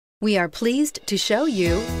We are pleased to show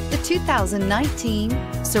you the 2019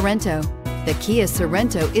 Sorento. The Kia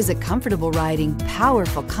Sorento is a comfortable riding,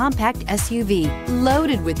 powerful compact SUV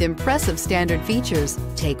loaded with impressive standard features.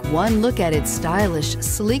 Take one look at its stylish,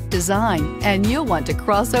 sleek design and you'll want to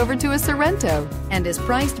cross over to a Sorento, and is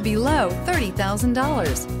priced below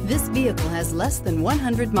 $30,000. This vehicle has less than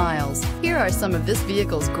 100 miles. Here are some of this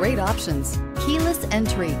vehicle's great options: keyless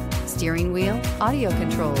entry, steering wheel audio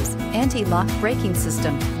controls, anti-lock braking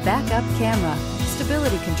system, backup camera,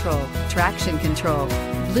 stability control, traction control,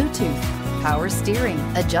 Bluetooth, power steering,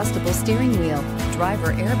 adjustable steering wheel,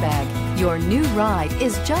 driver airbag. Your new ride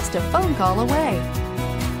is just a phone call away.